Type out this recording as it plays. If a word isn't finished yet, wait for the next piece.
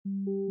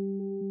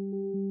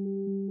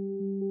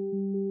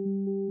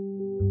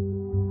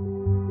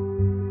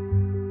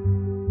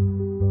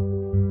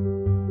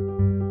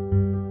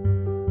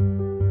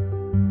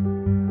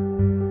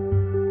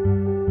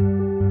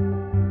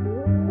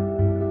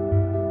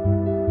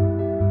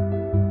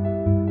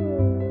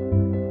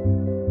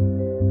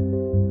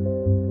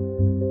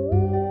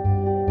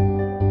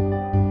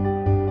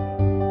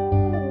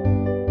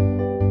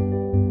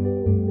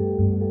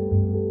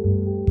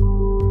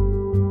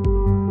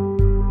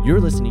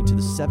listening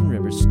to the Seven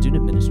Rivers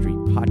Student Ministry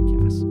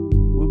podcast.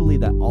 We believe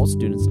that all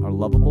students are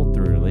lovable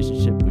through a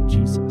relationship with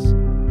Jesus.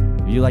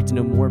 If you'd like to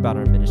know more about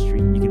our ministry,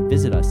 you can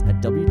visit us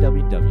at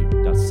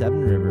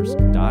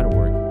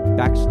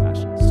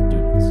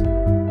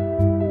www.sevenrivers.org/students.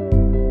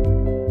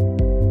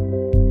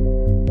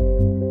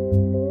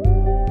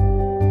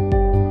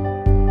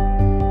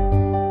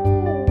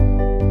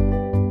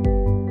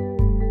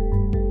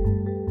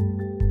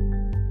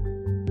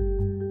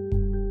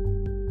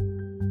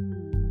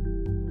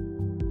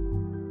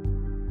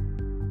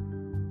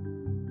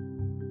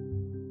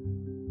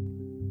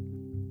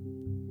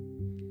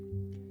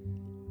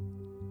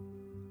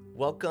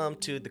 Welcome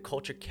to the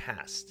Culture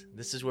Cast.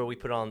 This is where we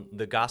put on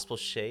the gospel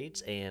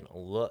shades and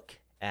look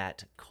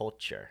at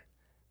culture.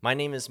 My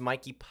name is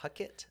Mikey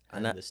Puckett.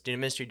 I'm the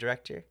student ministry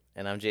director.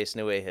 And I'm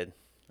Jason Uwahid.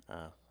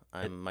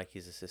 I'm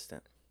Mikey's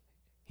assistant.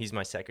 He's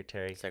my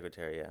secretary.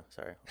 Secretary, yeah,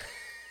 sorry.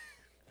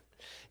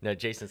 No,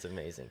 Jason's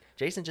amazing.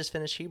 Jason just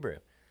finished Hebrew.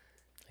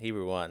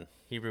 Hebrew 1.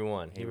 Hebrew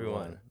 1.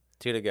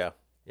 2 to go.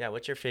 Yeah,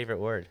 what's your favorite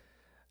word?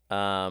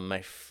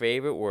 My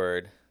favorite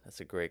word, that's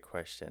a great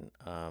question.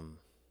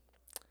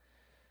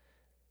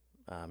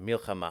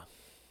 Milchama.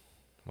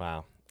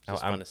 Wow.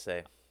 Just fun to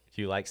say.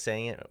 Do you like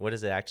saying it? What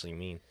does it actually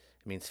mean?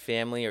 It means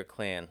family or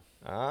clan.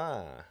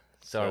 So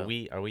are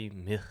we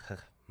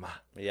Milchama?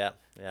 Yeah.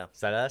 Is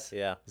that us?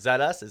 Yeah. Is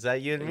that us? Is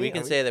that you and me? We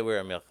can say that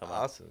we're a Milchama.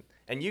 Awesome.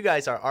 And you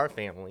guys are our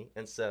family,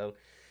 and so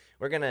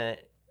we're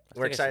excited.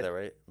 I said that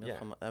right?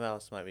 Milchama. Yeah. That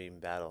else might be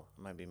in battle.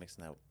 I might be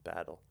mixing that with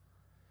battle.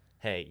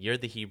 Hey, you're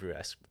the Hebrew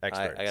expert.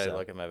 I gotta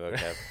look at my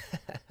vocab.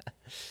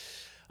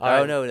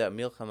 Right. No, that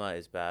Milchama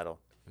is battle.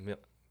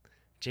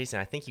 Jason,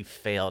 I think you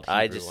failed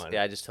Hebrew 1.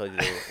 I just told you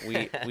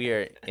that we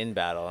are in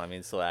battle. I mean,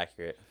 it's still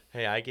accurate.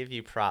 Hey, I give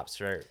you props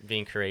for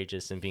being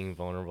courageous and being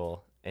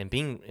vulnerable and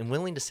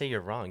willing to say you're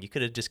wrong. You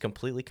could have just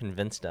completely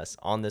convinced us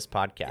on this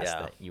podcast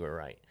that you were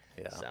right.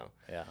 Yeah. So,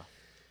 yeah.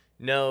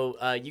 No,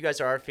 you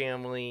guys are our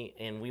family,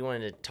 and we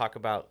wanted to talk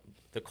about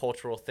the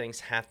cultural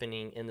things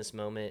happening in this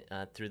moment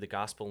through the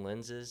gospel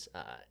lenses.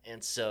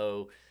 And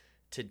so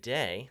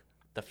today,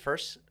 the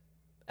first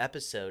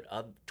episode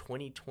of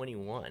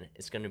 2021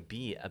 is going to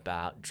be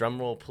about,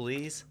 drumroll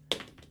please,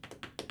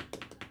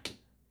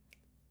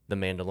 The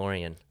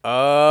Mandalorian.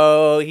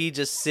 Oh, he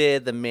just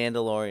said The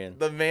Mandalorian.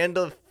 The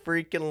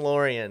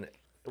Mandal-freaking-Lorian.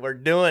 We're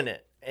doing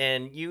it.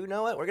 And you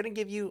know what? We're going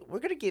to give you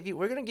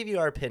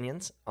our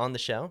opinions on the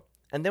show.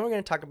 And then we're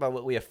going to talk about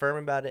what we affirm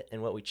about it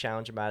and what we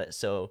challenge about it.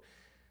 So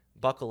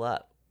buckle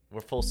up.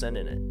 We're full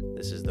sending it.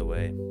 This is the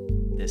way.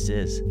 This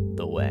is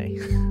the way.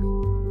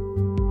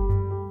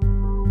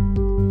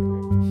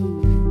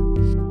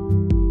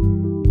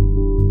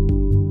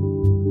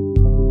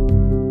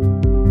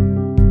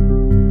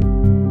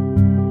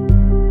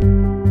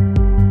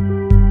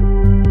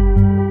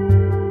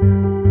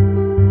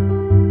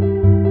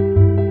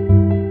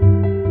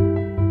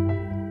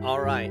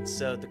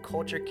 So the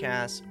Culture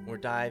Cast, we're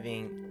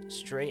diving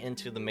straight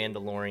into The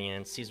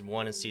Mandalorian, Season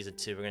 1 and Season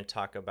 2. We're going to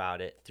talk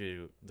about it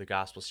through the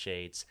Gospel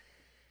Shades.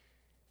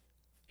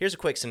 Here's a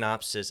quick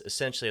synopsis,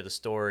 essentially, of the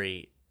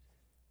story.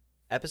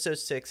 Episode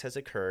 6 has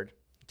occurred.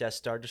 Death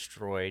Star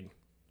destroyed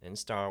in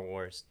Star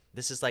Wars.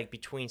 This is like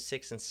between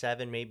 6 and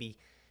 7, maybe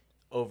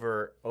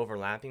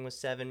overlapping with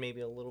 7,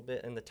 maybe a little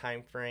bit in the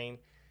time frame.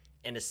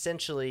 And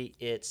essentially,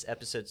 it's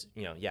episode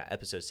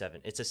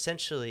 7. It's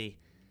essentially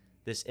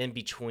this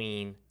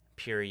in-between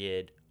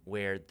period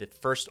where the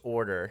First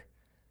Order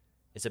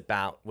is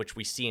about, which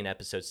we see in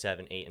episode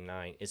 7, 8, and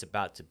 9, is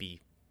about to be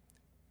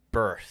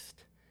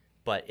birthed,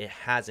 but it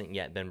hasn't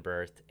yet been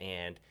birthed,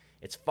 and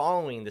it's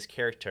following this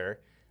character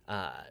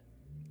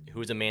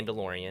who is a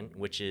Mandalorian,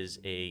 which is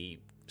a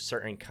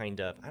certain kind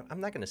of,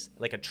 I'm not going to,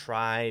 like a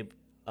tribe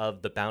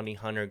of the bounty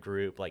hunter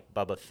group, like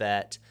Boba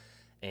Fett,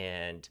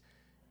 and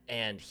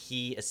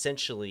he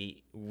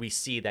essentially, we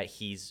see that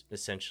he's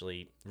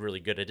essentially really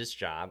good at his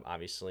job.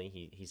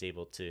 Obviously, he's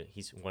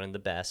one of the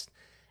best.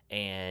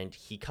 And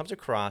he comes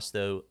across,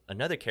 though,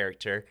 another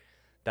character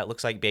that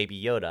looks like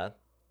Baby Yoda,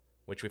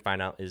 which we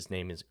find out his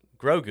name is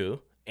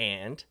Grogu.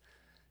 And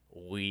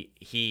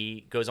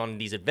he goes on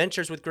these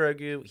adventures with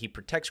Grogu. He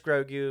protects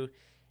Grogu,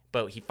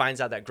 but he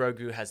finds out that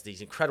Grogu has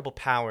these incredible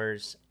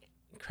powers,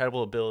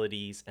 incredible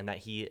abilities, and that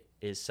he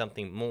is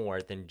something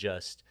more than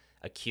just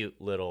a cute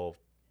little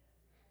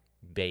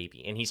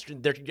baby. And he's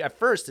there at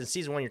first in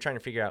Season 1, you're trying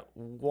to figure out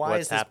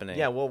what's happening.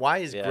 Yeah, well, why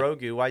is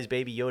Grogu, why is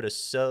Baby Yoda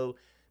so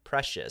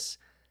precious?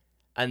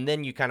 And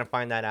then you kind of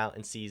find that out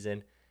in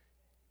Season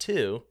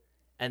 2,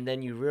 and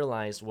then you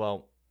realize,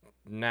 well,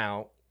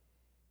 now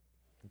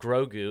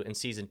Grogu in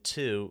Season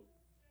 2,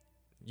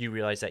 you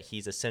realize that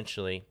he's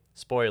essentially,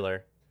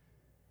 spoiler,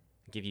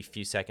 I'll give you a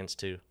few seconds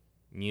to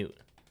mute,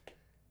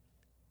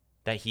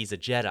 that he's a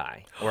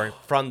Jedi, or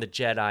from the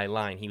Jedi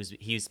line. He was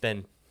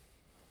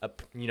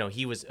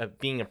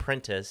being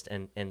apprenticed,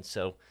 and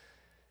so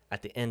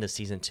at the end of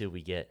Season 2,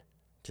 we get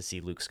to see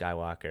Luke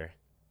Skywalker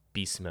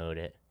beast mode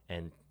it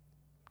and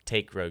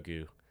take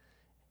Grogu.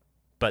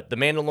 But the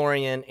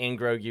Mandalorian and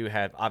Grogu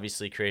have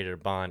obviously created a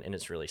bond, and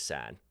it's really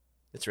sad.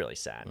 It's really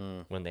sad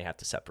when they have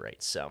to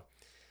separate. So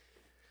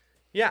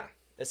Yeah,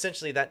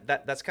 essentially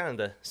that's kind of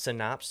the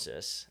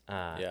synopsis.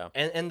 Yeah.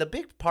 And the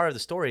big part of the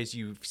story is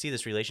you see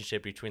this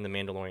relationship between the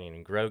Mandalorian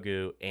and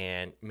Grogu,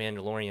 and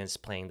Mandalorian's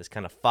playing this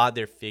kind of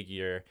father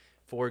figure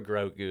for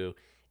Grogu,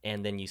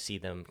 and then you see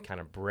them kind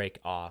of break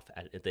off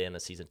at the end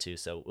of season 2.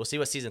 So we'll see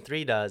what season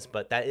 3 does,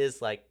 but that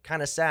is like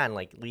kind of sad,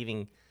 like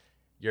leaving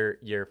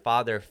your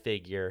father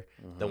figure,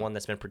 the one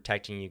that's been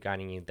protecting you,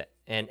 guiding you.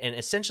 And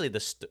essentially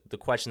the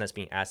question that's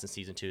being asked in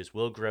season 2 is,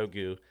 will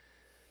the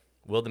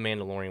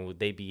Mandalorian, would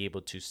they be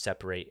able to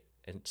separate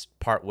and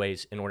part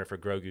ways in order for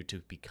Grogu to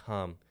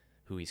become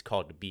who he's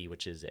called to be,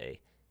 which is a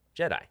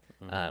Jedi,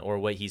 or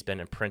what he's been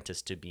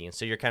apprenticed to be? And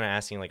so you're kind of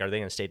asking, like, are they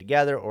going to stay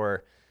together,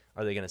 or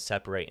are they going to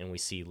separate? And we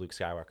see Luke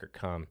Skywalker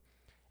come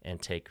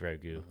and take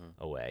Grogu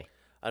away.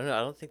 I don't know.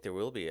 I don't think there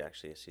will be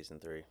actually a season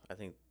 3. I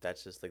think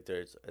that's just like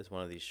it's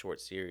one of these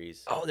short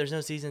series. Oh, there's no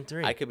season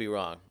 3. I could be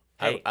wrong.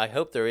 Hey. I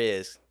hope there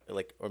is,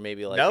 like, or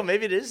maybe like no,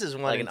 maybe it is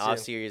one like and an two. off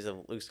series of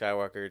Luke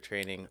Skywalker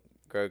training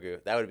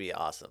Grogu. That would be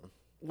awesome.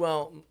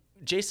 Well,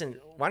 Jason,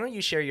 why don't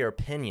you share your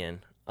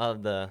opinion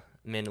of the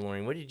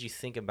Mandalorian? What did you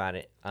think about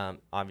it?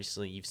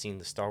 Obviously, you've seen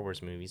the Star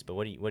Wars movies, but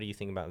what do you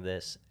think about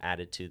this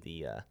added to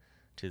the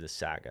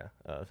saga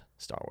of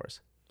Star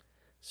Wars?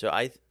 So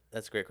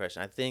that's a great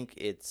question. I think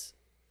it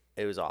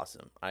was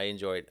awesome. I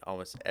enjoyed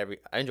every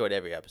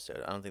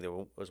episode. I don't think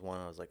there was one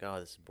I was like,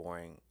 oh, this is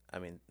boring. I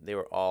mean, they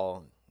were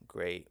all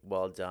great,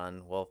 well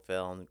done, well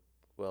filmed,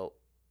 the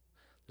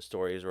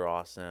stories were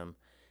awesome.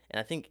 And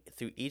I think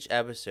through each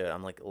episode,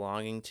 I'm like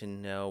longing to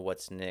know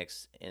what's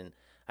next. And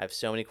I have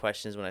so many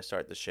questions when I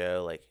start the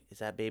show, like, is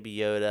that Baby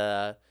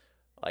Yoda?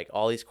 Like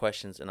all these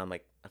questions, and I'm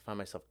like, I find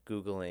myself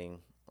Googling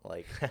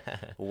like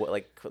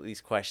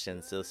these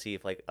questions to see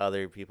if like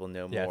other people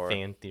know more.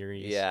 Fan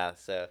theories. Yeah,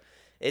 so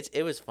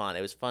it was fun.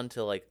 It was fun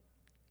to like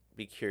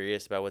be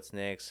curious about what's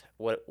next.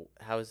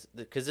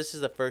 Because this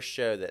is the first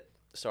show that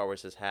Star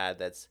Wars has had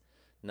that's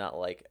not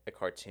like a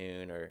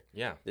cartoon, or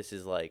this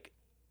is like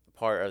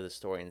part of the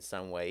story in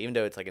some way, even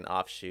though it's like an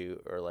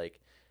offshoot, or like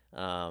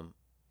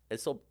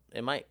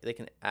they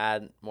can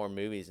add more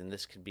movies, and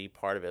this could be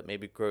part of it.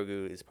 Maybe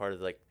Grogu is part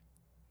of like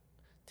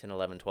 10,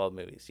 11, 12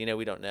 movies.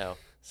 We don't know.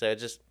 So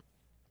it's just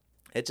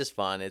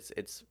fun.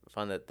 It's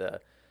fun that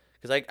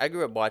because I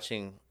grew up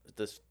watching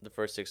the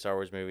first 6 Star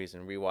Wars movies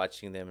and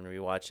rewatching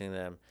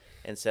them,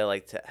 and so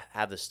like to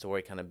have the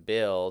story kind of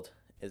build,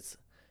 it's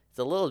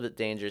a little bit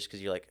dangerous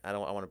because you're like, I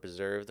want to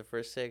preserve the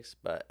first 6,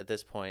 but at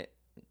this point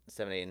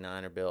 7, 8, and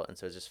 9 are built, and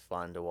so it's just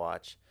fun to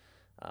watch.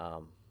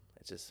 I've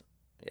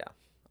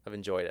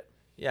enjoyed it.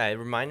 Yeah, it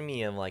reminded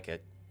me of like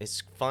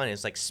it's fun.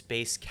 It's like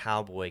space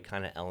cowboy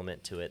kind of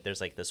element to it. There's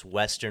like this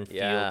Western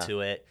feel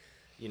to it.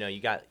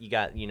 You got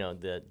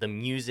the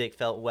music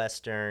felt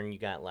Western. You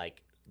got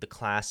like the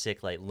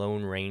classic like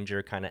Lone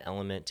Ranger kind of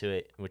element to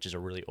it, which is a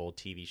really old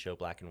TV show,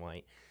 black and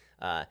white.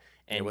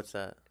 And what's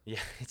that? Yeah,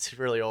 it's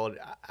really old.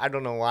 I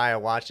don't know why I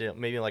watched it.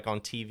 Maybe like on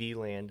TV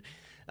Land,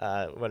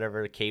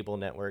 whatever cable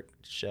network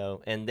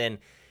show. And then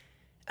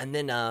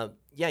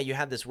you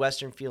have this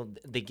Western feel.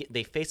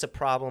 They face a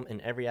problem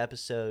in every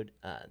episode.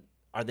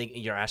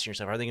 You're asking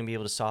yourself, are they going to be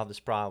able to solve this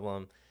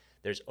problem?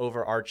 There's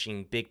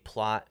overarching big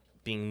plot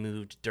being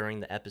moved during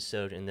the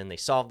episode, and then they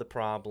solve the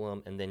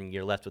problem, and then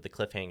you're left with a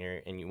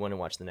cliffhanger, and you want to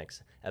watch the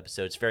next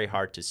episode. It's very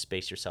hard to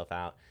space yourself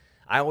out.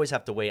 I always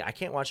have to wait. I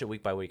can't watch it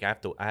week by week. I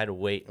had to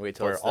wait till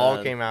for it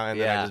all came out, and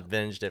then I just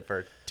binged it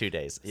for 2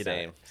 days.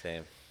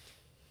 Same.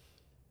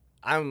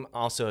 I'm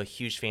also a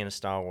huge fan of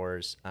Star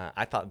Wars.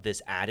 I thought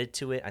this added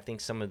to it. I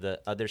think some of the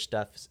other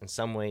stuff, in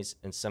some ways,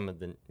 and some of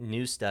the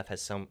new stuff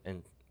has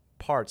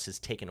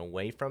taken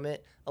away from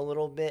it a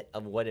little bit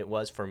of what it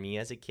was for me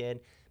as a kid.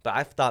 But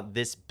I thought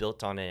this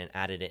built on it and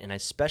added it, and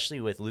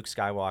especially with Luke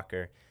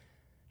Skywalker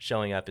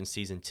showing up in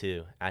season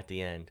 2 at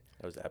the end.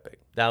 That was epic.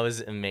 That was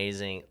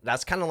amazing.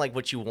 That's kind of like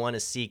what you want to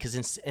see,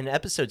 because in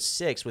episode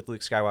 6 with Luke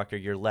Skywalker,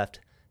 you're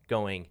left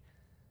going,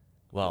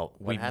 well,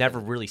 we never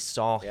really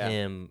saw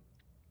him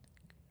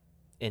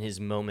in his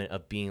moment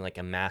of being like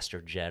a master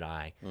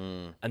Jedi.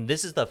 And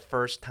this is the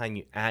first time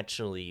you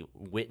actually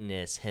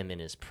witness him in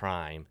his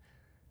prime.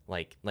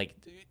 Like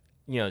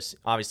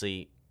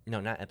obviously, no,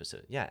 not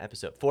episode. Yeah,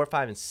 episode 4,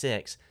 5, and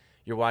 6,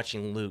 you're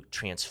watching Luke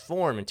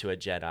transform into a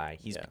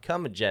Jedi. He's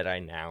become a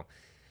Jedi now.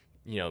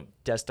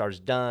 Death Star's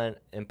done,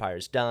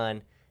 Empire's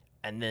done.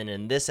 And then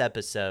in this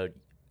episode,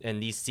 in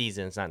these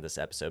seasons, not this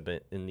episode,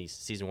 but in these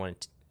season 1,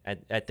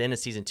 at the end of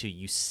season 2,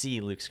 you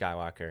see Luke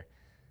Skywalker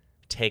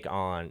take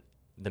on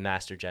the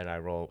Master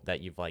Jedi role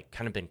that you've like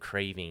kind of been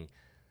craving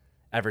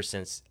ever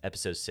since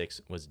episode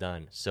 6 was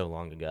done so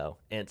long ago.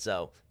 And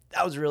so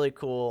that was really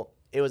cool.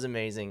 It was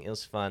amazing. It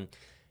was fun.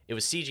 It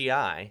was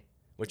CGI,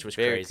 which was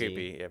very crazy.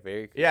 Creepy. Yeah,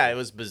 very creepy. Yeah, it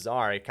was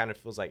bizarre. It kind of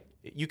feels like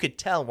you could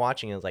tell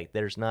watching it, like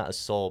there's not a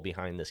soul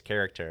behind this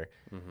character.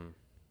 Mm-hmm.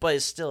 But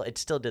it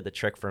still did the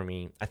trick for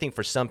me. I think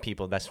for some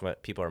people, that's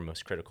what people are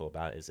most critical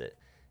about.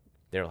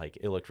 They're like,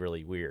 it looked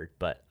really weird,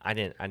 but I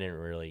didn't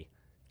really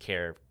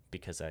care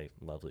because I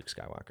love Luke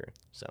Skywalker.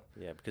 So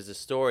yeah, because the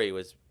story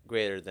was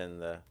greater than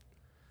the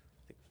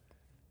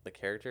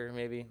character,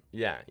 maybe.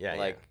 Yeah.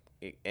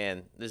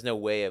 and there's no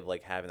way of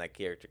like having that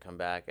character come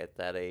back at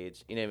that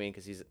age. You know what I mean?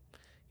 Because he's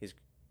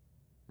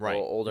Right.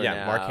 older yeah,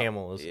 now. Mark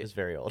Hamill is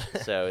very old.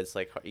 So it's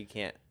like you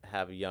can't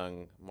have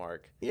young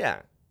Mark. Yeah.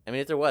 I mean,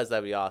 if there was,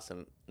 that'd be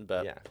awesome.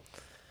 But Yeah.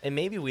 And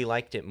maybe we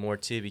liked it more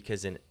too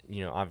because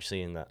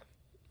obviously in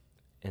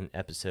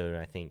episode,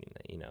 I think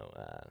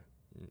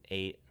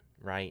 8,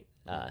 right?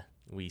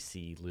 We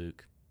see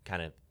Luke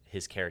kind of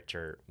his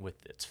character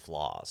with its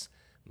flaws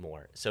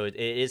more. So it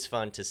is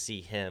fun to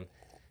see him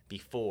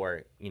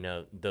before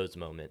those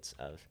moments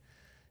of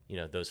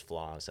those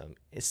flaws.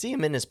 See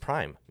him in his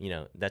prime.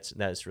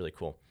 That's really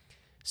cool.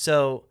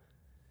 So,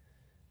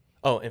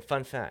 and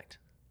fun fact,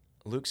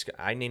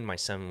 I named my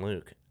son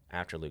Luke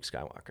after Luke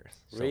Skywalker.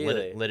 So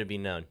really? Let it be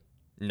known.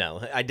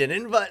 No, I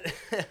didn't. But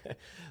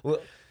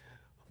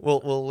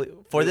well,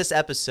 for this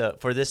episode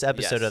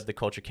Yes. of the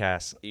Culture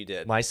Cast, You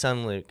did. My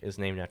son Luke is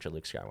named after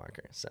Luke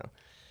Skywalker. So,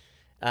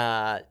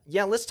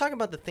 let's talk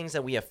about the things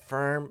that we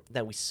affirm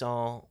that we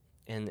saw,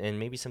 and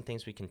maybe some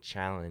things we can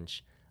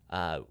challenge.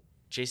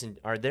 Jason,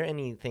 are there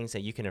any things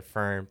that you can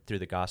affirm through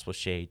the Gospel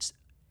Shades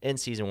in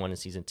season 1 and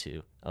season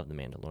 2 of The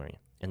Mandalorian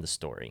and the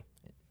story?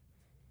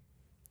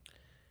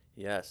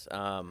 Yes.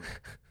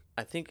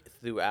 I think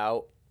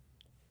throughout,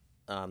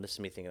 this is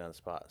me thinking on the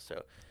spot.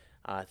 So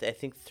I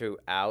think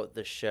throughout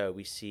the show,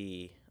 we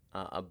see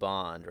a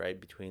bond,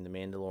 right, between the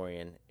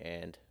Mandalorian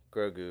and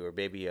Grogu or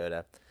Baby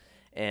Yoda.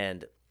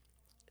 And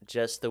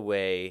just the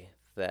way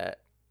that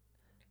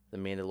the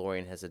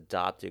Mandalorian has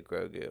adopted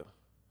Grogu.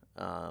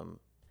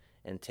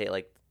 And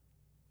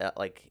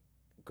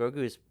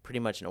Grogu is pretty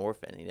much an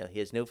orphan. He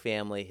has no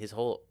family.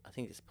 I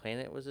think his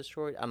planet was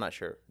destroyed. I'm not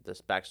sure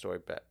this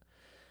backstory, but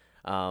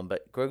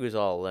Grogu's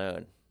all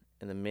alone,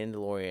 and the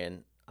Mandalorian,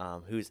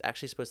 who's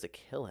actually supposed to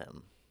kill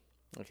him,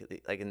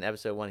 like in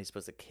episode 1, he's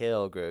supposed to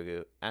kill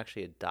Grogu,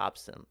 actually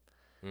adopts him,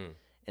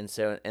 and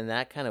so in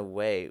that kind of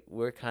way,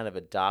 we're kind of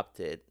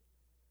adopted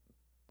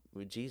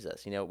with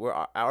Jesus.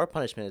 Our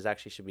punishment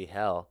actually should be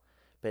hell,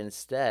 but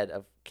instead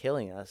of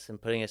killing us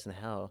and putting us in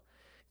hell,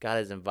 God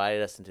has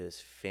invited us into his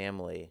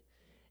family.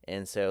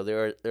 And so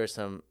there are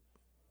some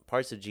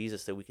parts of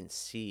Jesus that we can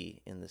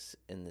see in this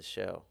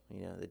show,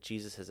 that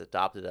Jesus has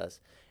adopted us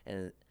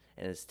and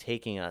is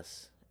taking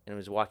us and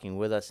is walking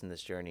with us in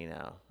this journey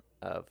now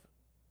of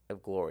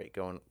glory,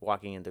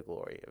 walking into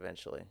glory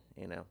eventually,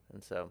 and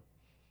so.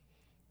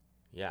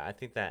 Yeah, I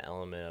think that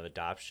element of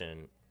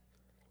adoption,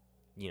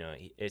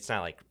 it's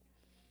not like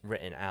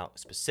written out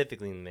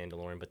specifically in The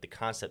Mandalorian, but the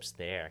concept's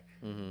there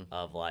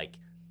of like,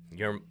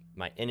 you're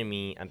my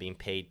enemy, I'm being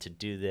paid to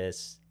do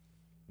this,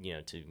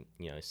 to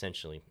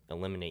essentially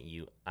eliminate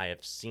you. I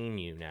have seen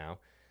you now,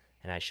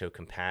 and I show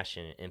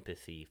compassion and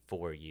empathy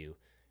for you,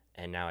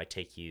 and now I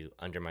take you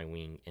under my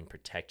wing and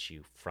protect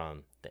you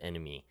from the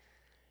enemy.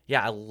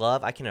 Yeah,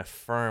 I can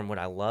affirm what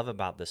I love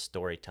about the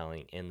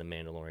storytelling in The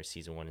Mandalorian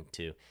season 1 and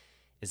 2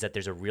 is that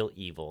there's a real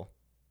evil.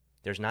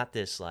 There's not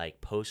this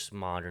like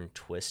postmodern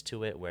twist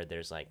to it where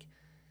there's like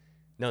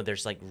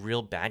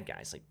real bad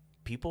guys, like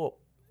people.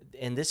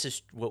 And this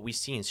is what we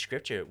see in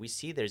scripture. We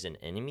see there's an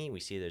enemy. We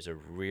see there's a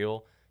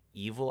real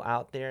evil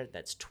out there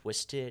that's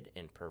twisted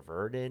and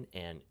perverted.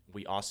 And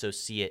we also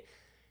see it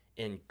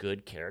in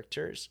good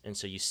characters. And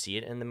so you see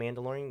it in The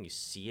Mandalorian. You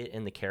see it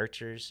in the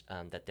characters,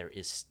 that there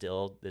is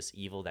still this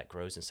evil that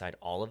grows inside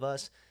all of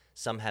us.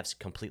 Some have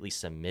completely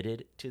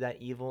submitted to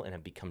that evil and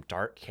have become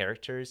dark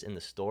characters in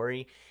the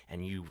story.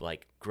 And you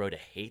like grow to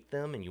hate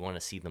them and you want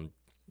to see them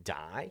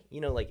die,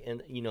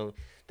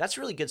 that's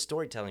really good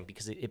storytelling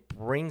because it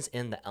brings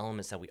in the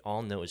elements that we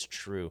all know is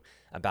true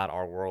about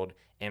our world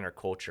and our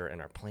culture and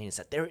our plane, is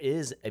that there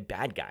is a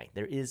bad guy,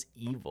 there is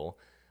evil,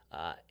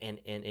 and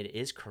it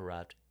is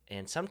corrupt.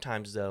 And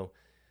sometimes though,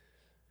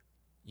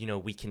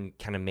 we can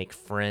kind of make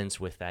friends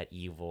with that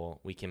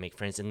evil. We can make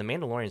friends, and The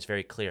Mandalorian is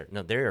very clear.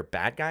 No, there are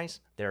bad guys,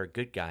 there are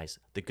good guys.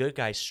 The good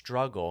guys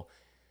struggle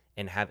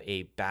and have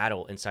a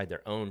battle inside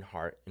their own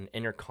heart, an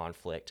inner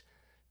conflict,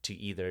 to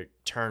either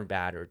turn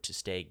bad or to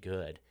stay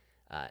good.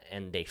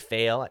 And they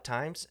fail at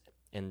times,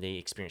 and they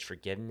experience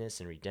forgiveness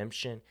and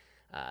redemption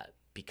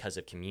because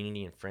of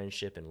community and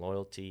friendship and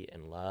loyalty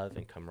and love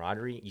and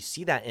camaraderie. You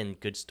see that in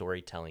good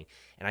storytelling.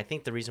 And I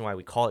think the reason why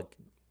we call it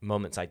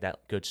moments like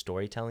that good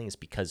storytelling is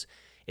because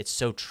it's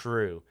so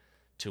true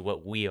to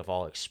what we have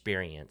all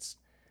experienced.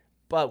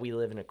 But we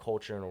live in a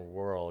culture and a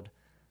world.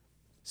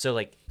 So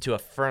like to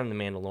affirm The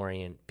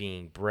Mandalorian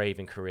being brave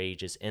and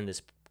courageous in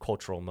this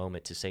cultural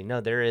moment, to say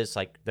no, there's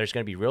going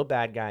to be real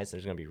bad guys,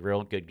 there's going to be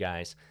real good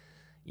guys,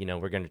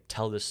 we're going to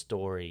tell this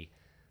story,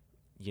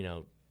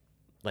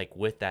 like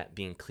with that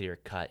being clear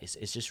cut,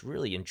 it's just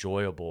really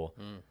enjoyable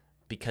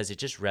because it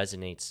just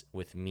resonates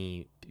with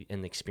me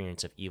in the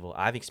experience of evil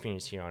I've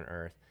experienced here on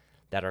earth,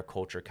 that our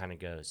culture kind of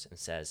goes and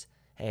says,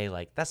 hey,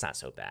 like that's not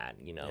so bad,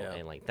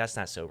 and like that's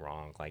not so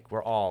wrong, like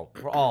we're all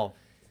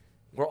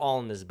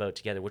in this boat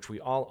together, which we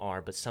all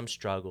are, but some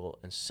struggle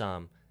and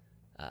some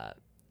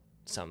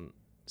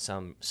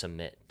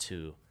submit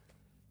to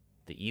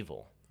the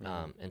evil.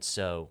 And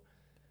so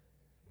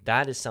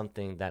that is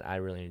something that I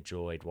really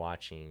enjoyed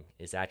watching,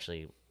 is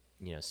actually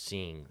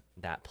seeing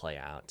that play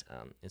out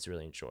is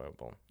really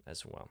enjoyable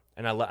as well.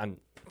 And I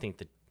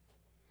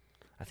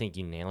think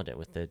you nailed it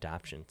with the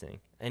adoption thing.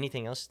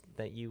 Anything else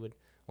that you would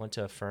want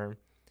to affirm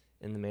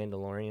in The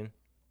Mandalorian?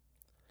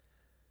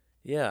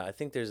 Yeah, I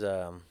think there's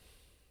a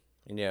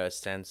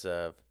sense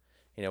of,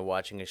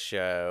 watching a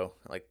show,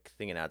 like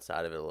thinking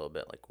outside of it a little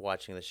bit, like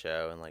watching the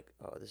show and like,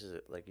 oh, this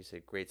is like you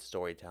said, great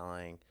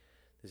storytelling.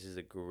 This is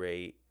a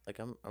great, like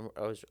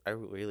I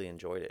really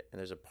enjoyed it. And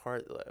there's a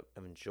part that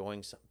I'm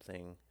enjoying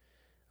something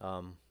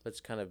that's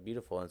kind of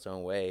beautiful in its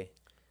own way.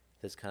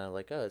 That's kind of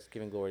like, oh, it's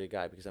giving glory to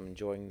God because I'm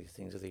enjoying these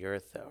things of the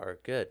earth that are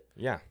good.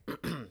 Yeah.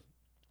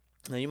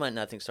 Now, you might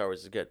not think Star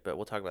Wars is good, but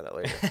we'll talk about that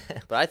later.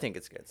 But I think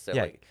it's good. So,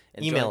 yeah.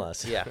 Email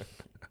us. Yeah.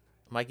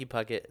 Mikey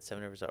Puckett at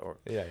 7rivers.org.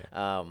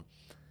 Yeah.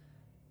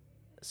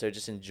 So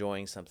just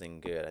enjoying something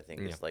good, I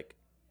think, is like,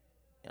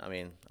 I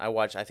think I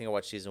watched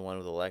season 1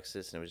 with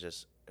Alexis, and it was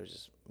just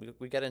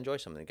we got to enjoy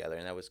something together,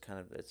 and that was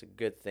it's a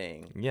good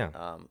thing.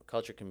 Yeah.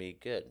 Culture can be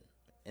good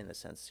in a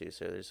sense too.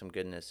 So there's some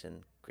goodness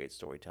in great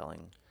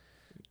storytelling.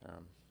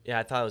 Yeah,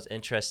 I thought it was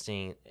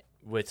interesting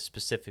with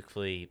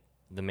specifically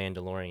the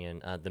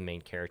Mandalorian, the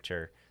main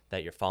character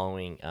that you're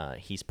following.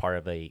 He's part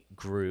of a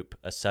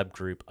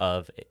subgroup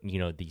of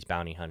these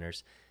bounty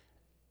hunters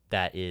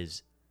that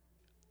is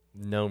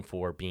known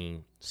for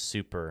being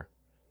super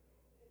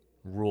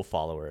rule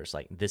followers.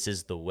 Like, this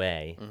is the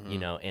way,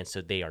 and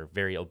so they are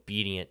very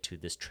obedient to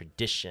this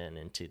tradition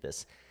and to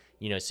this,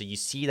 so you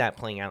see that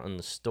playing out in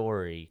the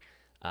story,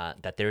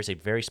 that there's a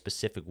very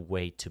specific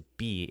way to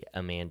be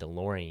a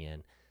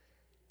Mandalorian.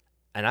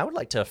 And I would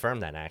like to affirm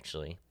that,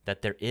 actually,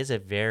 that there is a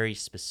very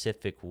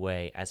specific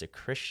way as a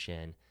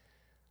Christian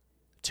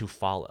to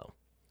follow.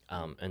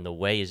 And the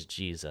way is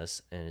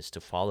Jesus, and is to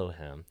follow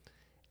him.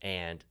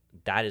 And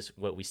that is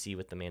what we see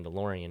with the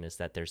Mandalorian, is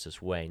that there's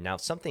this way. Now,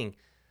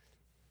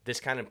 this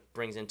kind of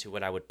brings into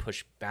what I would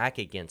push back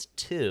against,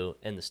 too,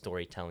 in the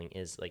storytelling,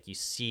 is like you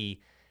see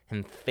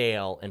him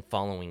fail in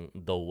following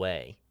the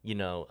way,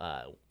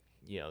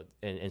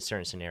 in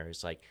certain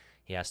scenarios, like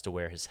he has to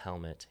wear his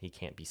helmet. He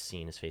can't be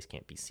seen. His face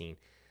can't be seen.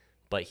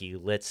 But he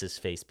lets his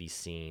face be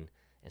seen,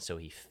 and so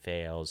he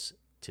fails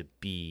to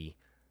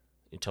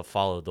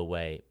follow the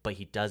way. But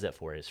he does it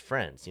for his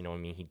friends. You know what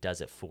I mean? He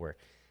does it for,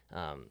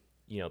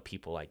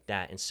 people like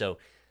that. And so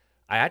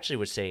I actually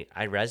would say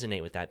I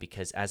resonate with that,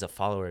 because as a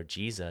follower of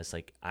Jesus,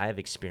 like, I've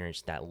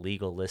experienced that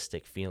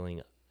legalistic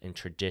feeling and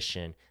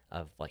tradition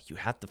of, like, you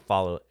have to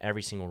follow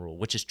every single rule,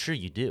 which is true.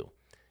 You do.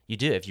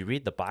 If you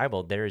read the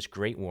Bible, there is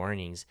great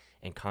warnings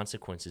and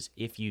consequences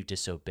if you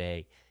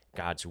disobey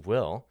God's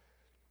will.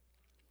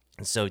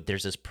 And so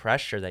there's this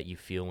pressure that you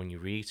feel when you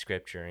read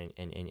scripture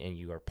and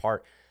you are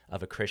part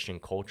of a Christian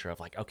culture of,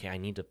 like, okay, I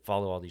need to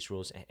follow all these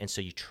rules. And so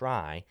you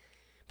try,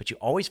 but you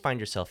always find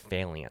yourself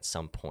failing at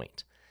some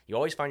point. You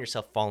always find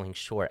yourself falling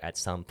short at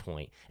some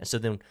point. And so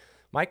then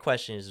my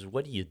question is,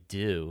 what do you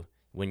do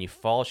when you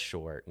fall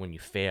short, when you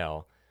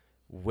fail?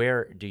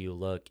 Where do you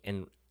look?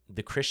 And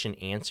the Christian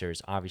answer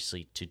is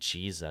obviously to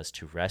Jesus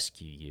to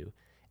rescue you,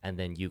 and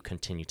then you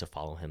continue to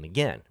follow him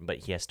again. But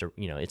he has to,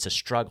 it's a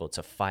struggle, it's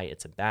a fight,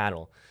 it's a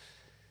battle.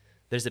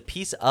 There's a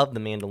piece of The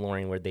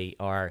Mandalorian where they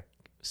are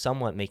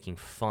somewhat making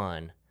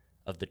fun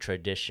of the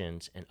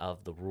traditions and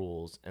of the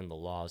rules and the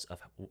laws of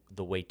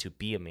the way to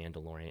be a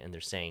Mandalorian, and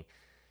they're saying,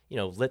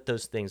 let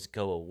those things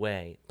go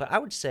away. But I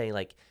would say,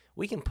 like,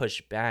 we can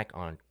push back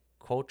on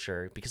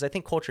culture, because I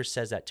think culture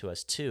says that to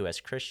us too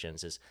as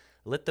Christians, is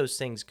let those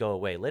things go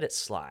away, let it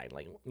slide,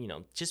 like,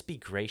 just be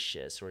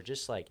gracious, or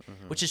just like,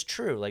 which is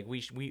true, like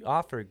we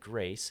offer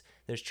grace,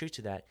 there's truth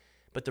to that,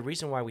 but the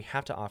reason why we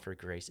have to offer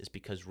grace is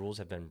because rules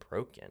have been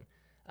broken,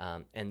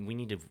 and we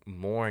need to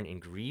mourn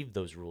and grieve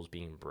those rules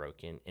being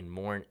broken, and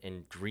mourn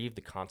and grieve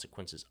the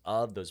consequences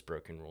of those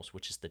broken rules,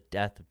 which is the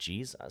death of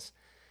Jesus,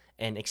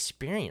 and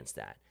experience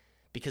that,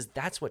 because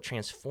that's what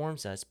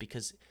transforms us,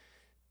 because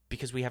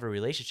we have a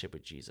relationship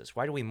with Jesus.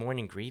 Why do we mourn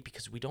and grieve?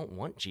 Because we don't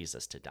want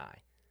Jesus to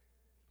die.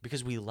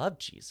 Because we love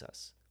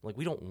Jesus. Like,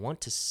 we don't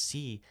want to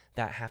see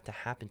that have to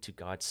happen to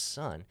God's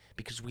Son,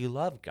 because we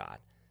love God.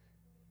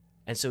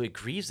 And so it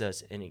grieves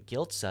us, and it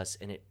guilts us,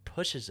 and it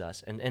pushes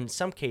us. And in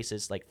some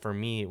cases, like for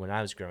me, when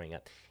I was growing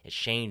up, it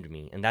shamed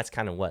me. And that's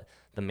kind of what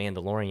the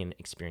Mandalorian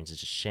experience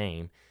is, just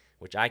shame,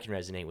 which I can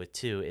resonate with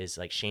too, is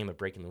like shame of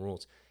breaking the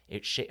rules.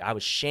 I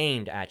was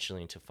shamed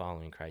actually into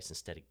following Christ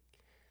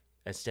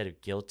instead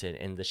of guilted.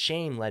 And the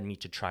shame led me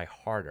to try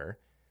harder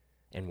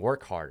and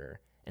work harder,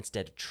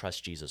 instead of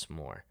trust Jesus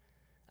more.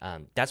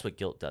 That's what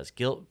guilt does.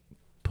 Guilt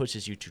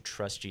pushes you to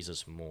trust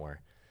Jesus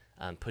more,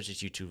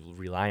 pushes you to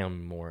rely on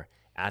him more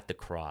at the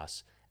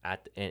cross,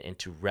 and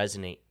to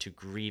resonate, to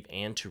grieve,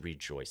 and to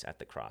rejoice at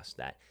the cross.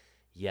 That,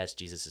 yes,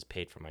 Jesus has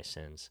paid for my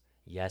sins.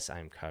 Yes,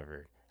 I'm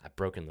covered. I've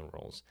broken the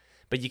rules.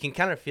 But you can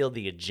kind of feel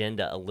the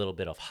agenda a little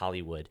bit of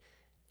Hollywood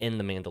in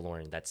The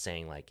Mandalorian that's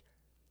saying, like,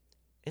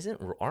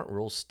 aren't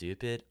rules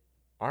stupid?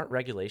 Aren't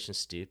regulations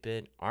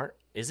stupid?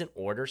 Isn't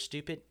order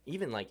stupid?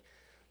 Even like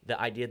the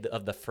idea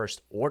of the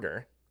first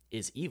order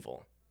is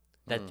evil.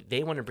 That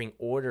they want to bring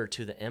order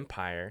to the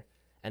empire,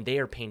 and they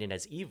are painted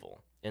as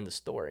evil in the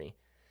story.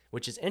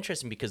 which is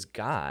interesting because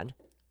God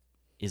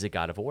is a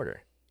God of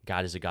order.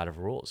 God is a God of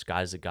rules.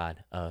 God is a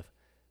God of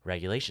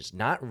regulations,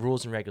 not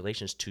rules and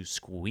regulations to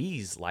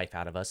squeeze life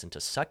out of us and to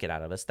suck it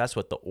out of us. That's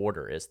what the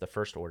order is. The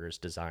first order is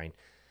designed.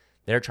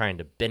 They're trying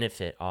to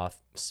benefit off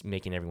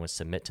making everyone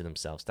submit to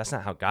themselves. That's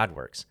not how God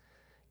works.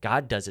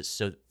 God does it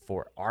so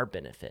for our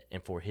benefit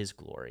and for his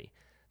glory.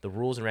 The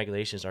rules and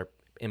regulations are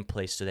in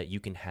place so that you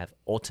can have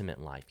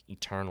ultimate life,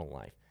 eternal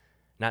life,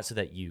 not so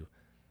that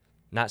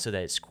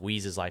it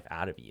squeezes life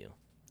out of you,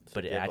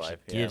 but it actually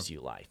gives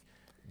you life,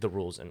 the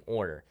rules and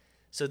order.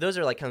 So those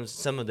are like kind of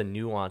some of the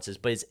nuances,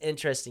 but it's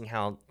interesting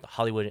how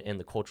Hollywood and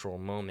the cultural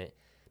moment,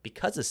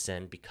 because of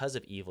sin, because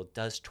of evil,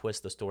 does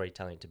twist the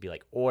storytelling to be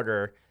like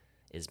order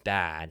is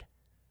bad.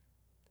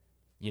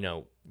 You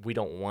know, we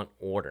don't want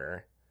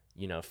order.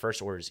 You know,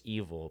 first order is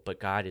evil, but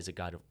God is a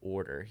God of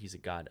order. He's a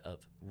God of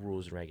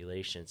rules and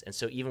regulations. And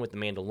so even with the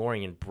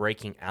Mandalorian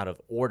breaking out of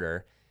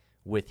order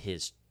with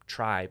his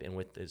tribe and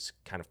with his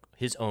kind of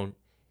his own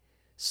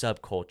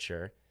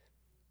subculture,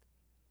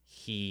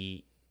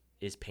 he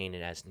is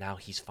painted as now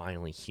he's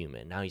finally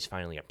human. Now he's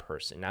finally a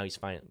person. Now he's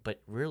finally,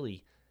 but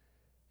really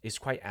it's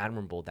quite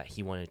admirable that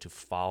he wanted to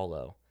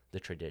follow the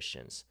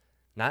traditions,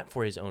 not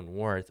for his own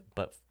worth,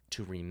 but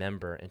to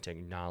remember and to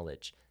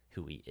acknowledge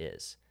who he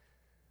is.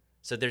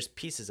 So there's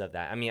pieces of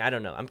that. I mean, I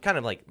don't know. I'm kind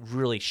of like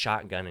really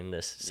shotgunning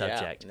this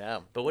subject. Yeah,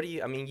 no. But what do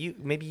you? I mean,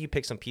 maybe you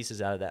pick some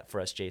pieces out of that for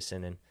us,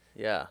 Jason. And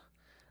yeah,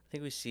 I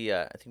think we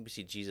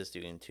see Jesus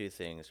doing two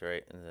things,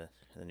 right, in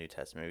the New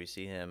Testament. We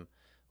see him,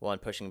 one,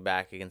 pushing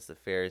back against the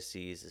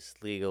Pharisees, this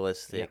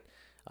legalistic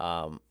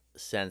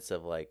sense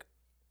of like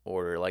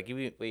order. Like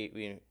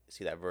we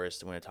see that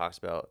verse when it talks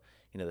about,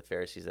 you know, the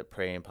Pharisees that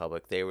pray in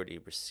public, they were to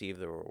receive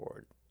the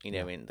reward. You know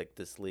what I mean? Like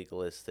this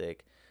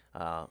legalistic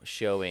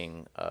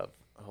showing of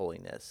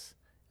holiness.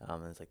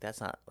 And it's like, that's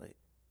not like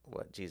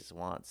what Jesus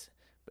wants.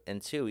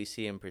 And two, we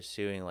see him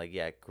pursuing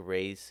like,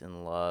 grace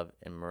and love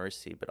and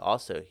mercy, but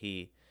also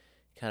he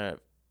kind of,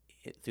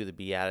 through the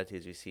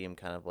Beatitudes, we see him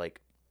kind of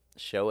like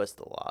show us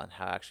the law and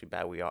how actually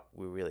bad we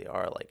really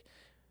are. Like,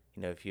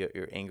 you know, if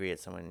you're angry at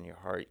someone in your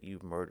heart,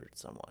 you've murdered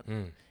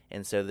someone.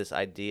 And so this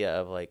idea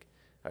of like,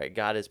 all right,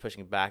 God is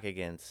pushing back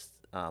against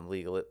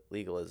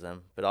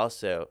legalism, but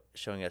also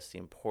showing us the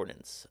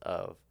importance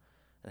of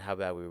and how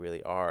bad we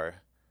really are.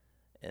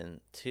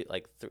 And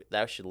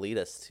that should lead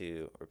us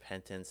to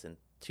repentance and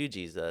to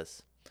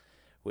Jesus,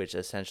 which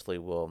essentially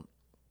will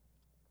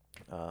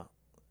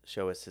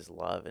show us his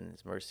love and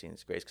his mercy and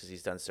his grace because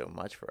he's done so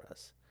much for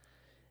us.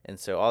 And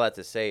so all that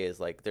to say is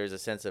like there's a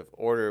sense of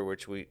order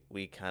which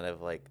we kind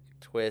of like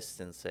twist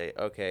and say,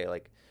 okay,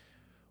 like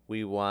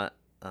we want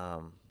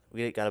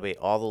we gotta obey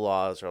all the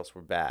laws or else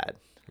we're bad.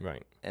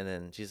 right. And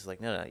then Jesus is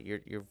like, no,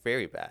 you're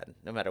very bad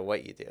no matter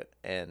what you do.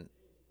 And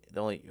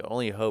your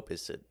only hope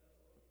is to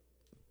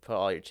put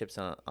all your chips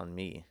on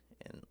me.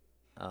 And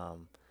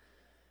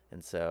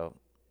so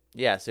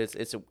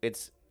so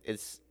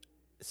it's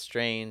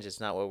strange. It's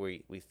not what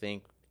we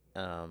think,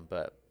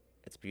 but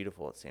it's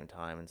beautiful at the same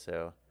time. And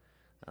so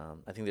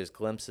I think there's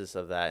glimpses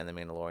of that in The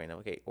Mandalorian.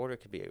 Okay, order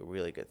could be a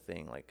really good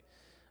thing. Like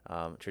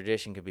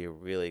tradition could be a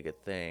really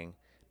good thing.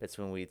 But it's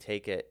when we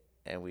take it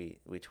and we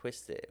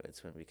twist it.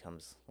 It's when it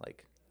becomes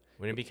like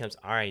when it becomes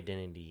our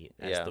identity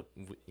as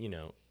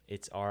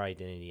it's our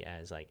identity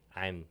as like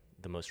I'm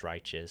the most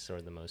righteous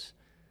or the most.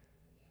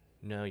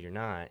 No, you're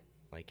not.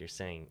 Like you're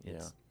saying,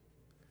 it's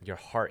your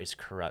heart is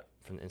corrupt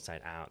from the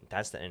inside out.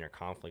 That's the inner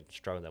conflict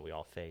struggle that we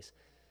all face.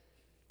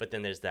 But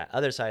then there's that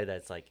other side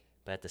that's like,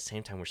 but at the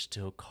same time, we're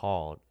still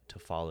called to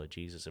follow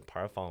Jesus. And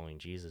part of following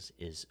Jesus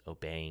is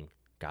obeying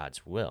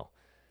God's will.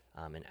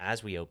 And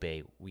as we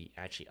obey, we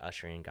actually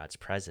usher in God's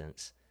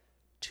presence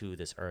to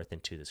this earth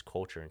and to this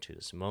culture and to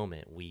this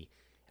moment.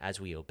 As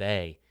we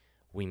obey,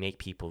 we make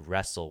people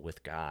wrestle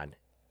with God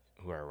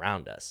who are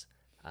around us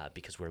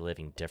because we're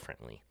living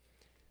differently.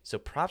 So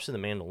props to the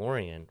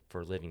Mandalorian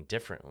for living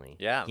differently.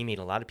 Yeah. He made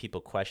a lot of people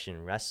question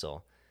and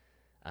wrestle.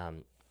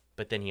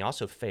 But then he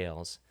also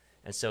fails.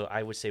 And so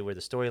I would say where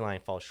the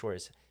storyline falls short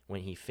is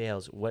when he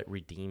fails, what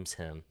redeems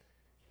him?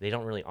 They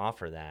don't really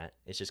offer that.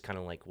 It's just kind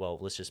of like, well,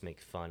 let's just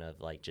make fun of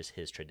like just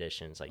his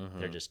traditions. Like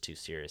they're just too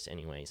serious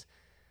anyways.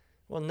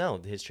 Well, no,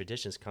 his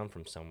traditions come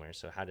from somewhere.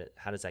 So how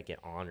does that get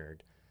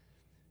honored?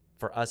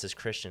 For us as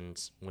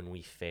Christians, when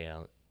we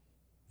fail,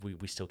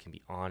 we still can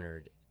be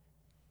honored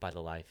by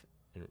the life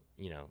and,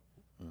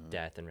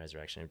 death and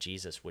resurrection of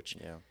Jesus, which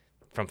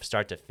from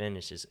start to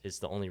finish is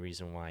the only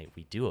reason why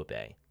we do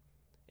obey.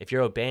 If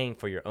you're obeying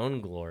for your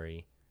own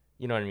glory,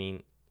 you know what I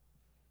mean,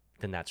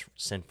 then that's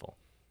sinful.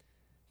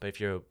 But if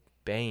you're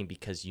obeying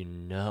because you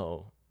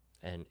know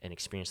and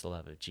experience the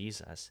love of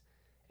Jesus,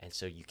 and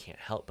so you can't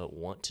help but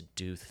want to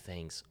do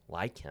things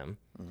like him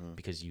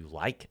because you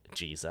like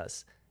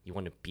Jesus, you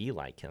want to be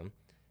like him,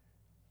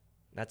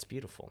 that's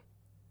beautiful.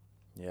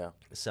 Yeah.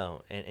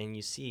 So, and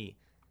you see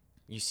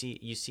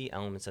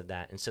elements of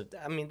that. And so,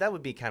 I mean, that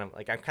would be kind of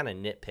like, I'm kind of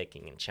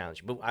nitpicking and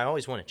challenging, but I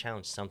always want to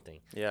challenge something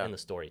in the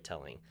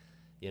storytelling.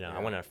 I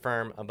want to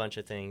affirm a bunch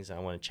of things. I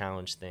want to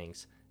challenge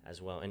things.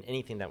 as well in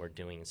anything that we're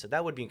doing. And so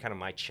that would be kind of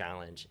my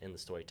challenge in the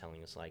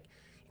storytelling. Is like,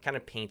 it kind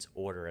of paints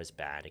order as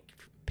bad. It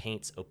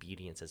paints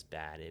obedience as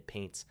bad. It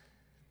paints,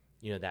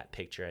 that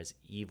picture as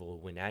evil,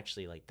 when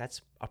actually, like,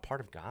 that's a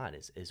part of God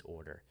is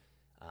order,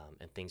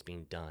 and things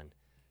being done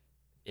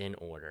in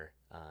order,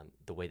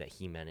 the way that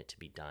he meant it to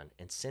be done.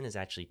 And sin is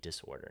actually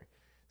disorder.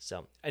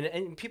 So,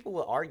 and people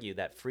will argue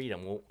that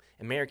freedom, well,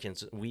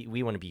 Americans,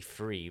 we want to be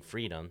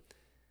freedom,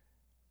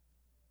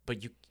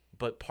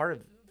 but part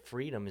of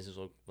freedom is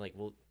like,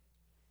 well,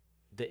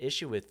 the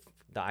issue with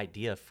the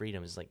idea of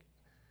freedom is, like,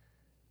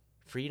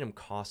 freedom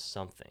costs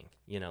something,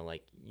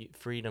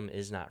 freedom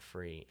is not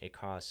free. It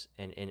costs,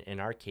 and in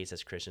our case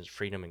as Christians,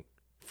 freedom it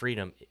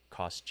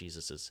costs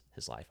Jesus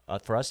his life.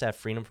 For us to have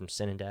freedom from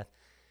sin and death,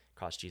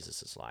 cost Jesus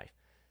his life.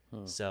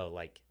 So,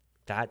 like,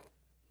 that,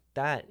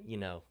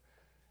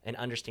 and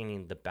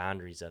understanding the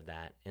boundaries of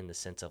that, in the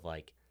sense of,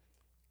 like,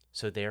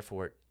 so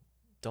therefore,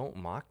 don't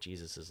mock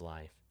Jesus's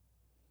life.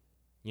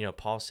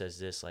 Paul says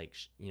this, like,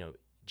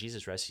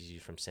 Jesus rescues you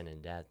from sin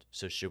and death.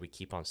 So should we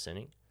keep on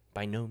sinning?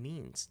 By no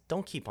means.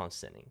 Don't keep on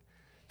sinning,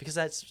 because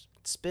that's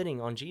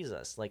spitting on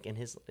Jesus. Like,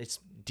 it's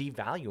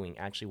devaluing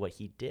actually what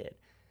he did.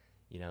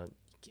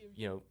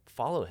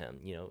 Follow him.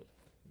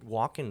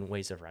 Walk in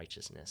ways of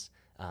righteousness,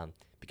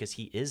 because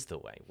he is the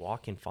way.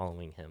 Walk in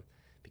following him,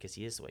 because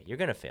he is the way. You're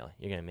gonna fail.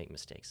 You're gonna make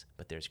mistakes,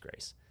 but there's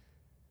grace.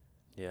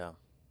 Yeah.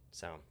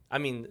 So, I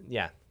mean,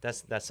 yeah,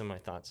 that's some of my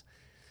thoughts.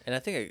 And I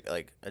think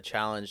a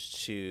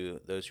challenge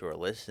to those who are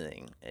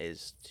listening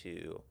is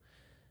to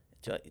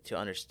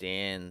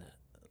understand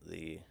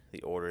the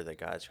order that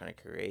God's trying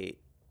to create,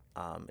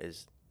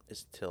 is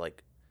to,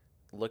 like,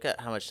 look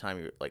at how much time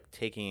you're, like,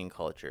 taking in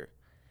culture,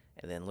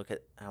 and then look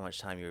at how much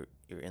time you're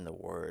in the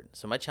Word.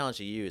 So my challenge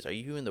to you is: are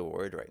you in the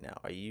Word right now?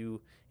 Are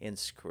you in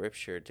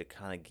Scripture to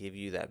kind of give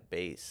you that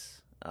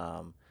base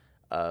of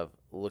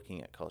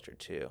looking at culture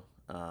too,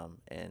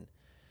 and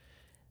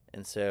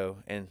to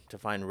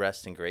find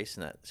rest and grace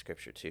in that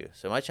Scripture too.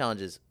 So my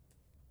challenge is: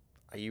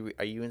 are you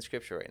in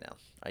Scripture right now?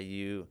 Are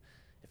you?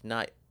 If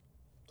not,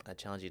 I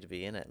challenge you to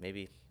be in it.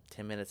 Maybe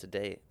 10 minutes a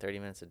day, 30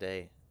 minutes a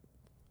day.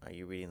 Are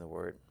you reading the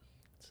Word?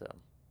 So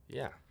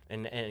yeah,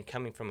 and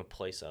coming from a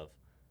place of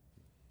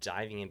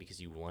diving in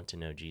because you want to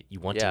know you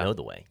want to know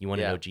the way. You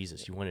want to know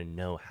Jesus. You want to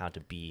know how to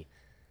be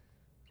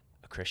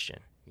a Christian.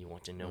 You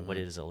want to know what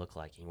it does it look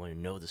like. You want to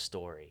know the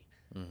story.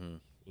 Mm-hmm.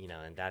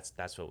 And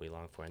that's what we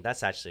long for. And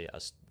that's actually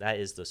that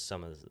is the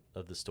sum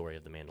of the story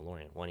of the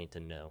Mandalorian, wanting to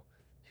know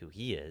who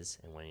he is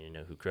and wanting to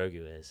know who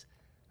Grogu is.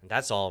 And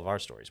that's all of our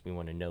stories. We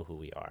want to know who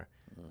we are.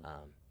 And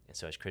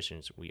so as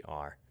Christians, we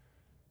are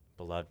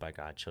beloved by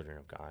God, children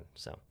of God.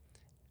 So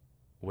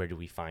where do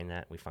we find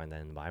that? We find that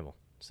in the Bible.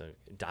 So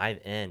dive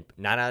in,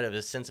 not out of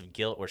a sense of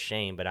guilt or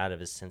shame, but out of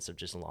a sense of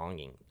just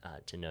longing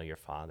to know your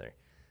Father,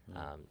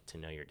 to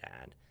know your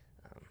Dad.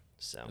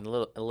 And a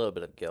little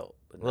bit of guilt.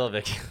 A little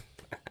bit.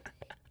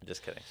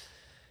 Just kidding.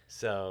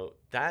 So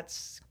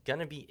that's going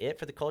to be it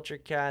for the Culture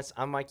Cast.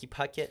 I'm Mikey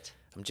Puckett.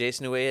 I'm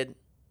Jason Uwade.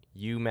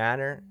 You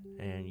matter,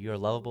 and you are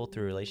lovable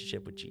through a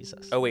relationship with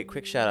Jesus. Oh, wait,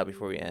 quick shout out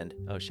before we end.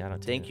 Oh, shout out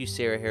to Thank you,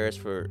 Sarah Harris,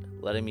 for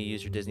letting me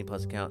use your Disney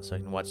Plus account so I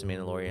can watch The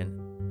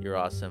Mandalorian. You're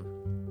awesome.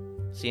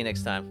 See you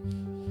next time.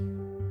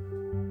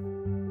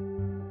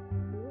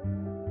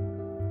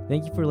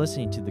 Thank you for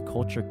listening to the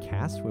Culture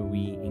Cast, where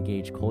we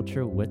engage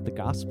culture with the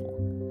gospel.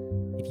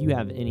 If you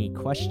have any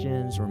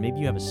questions, or maybe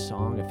you have a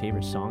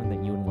favorite song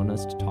that you would want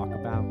us to talk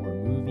about, or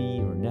a movie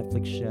or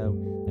Netflix show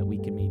that we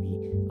can maybe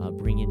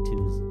bring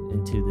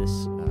into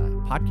this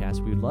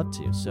podcast, we would love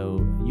to. So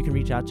you can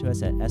reach out to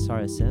us at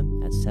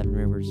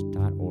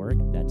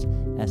srsm@sevenrivers.org. That's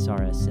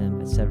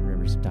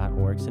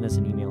srsm@sevenrivers.org. Send us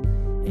an email,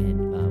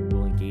 and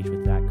we'll engage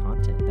with that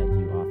content that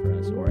you offer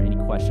us, or any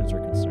questions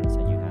or concerns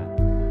that you have.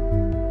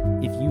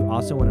 If you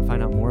also want to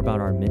find out more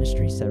about our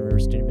ministry, Seven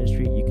Rivers Student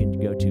Ministry, you can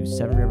go to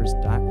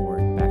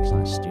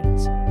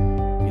sevenrivers.org/students.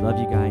 We love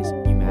you guys.